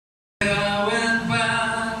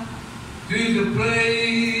the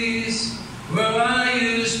place where I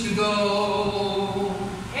used to go.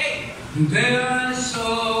 There I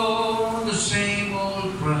saw the same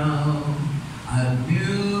old crowd I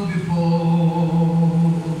knew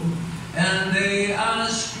before, and they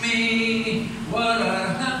asked me what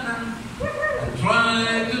had happened. I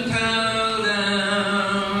tried to tell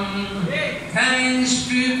them, thanks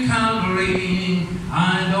to Calvary,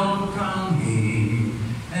 I don't come here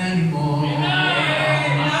anymore.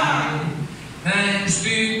 Thanks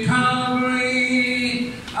to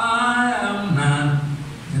Calvary, I am not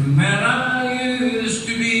the man I used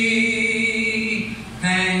to be.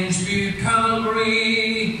 Thanks to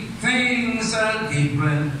Calvary, things are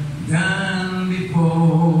different than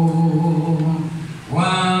before.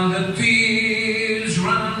 While the tears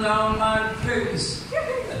run down my face,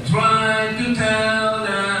 I tried to tell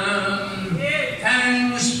them,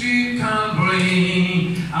 thanks to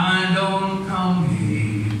Calvary, I don't come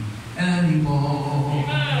here anymore.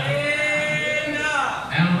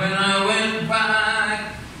 And when I went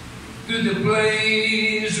back to the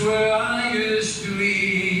place where I used to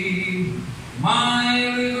live, my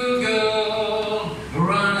little girl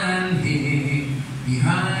ran and hid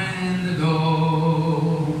behind the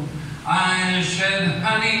door. I said,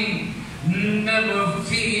 honey, never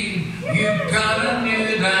fear, you've got a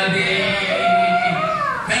new daddy.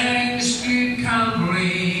 Thanks to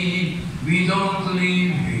Calvary, we don't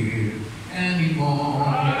live here anymore.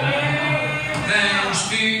 Thanks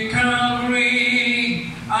to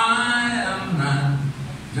Calvary, I am not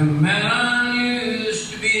the man I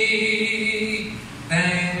used to be.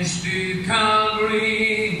 Thanks to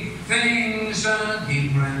Calvary, things are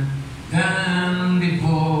different than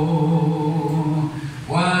before.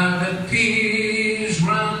 While the tears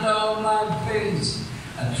ran down my face,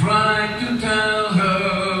 I tried to tell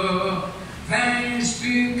her, thanks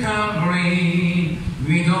to Calvary,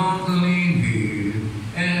 we don't live here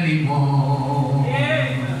anymore.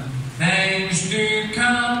 Thanks to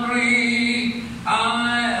Calvary, I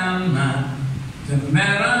am not the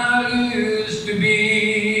man I used to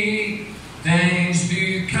be. Thanks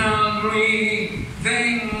to Calvary,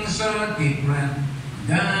 things are different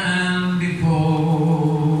than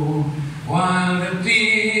before. While the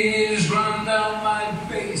tears run down my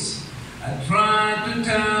face, I tried to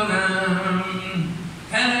tell them,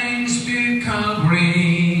 thanks to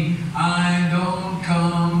Calvary,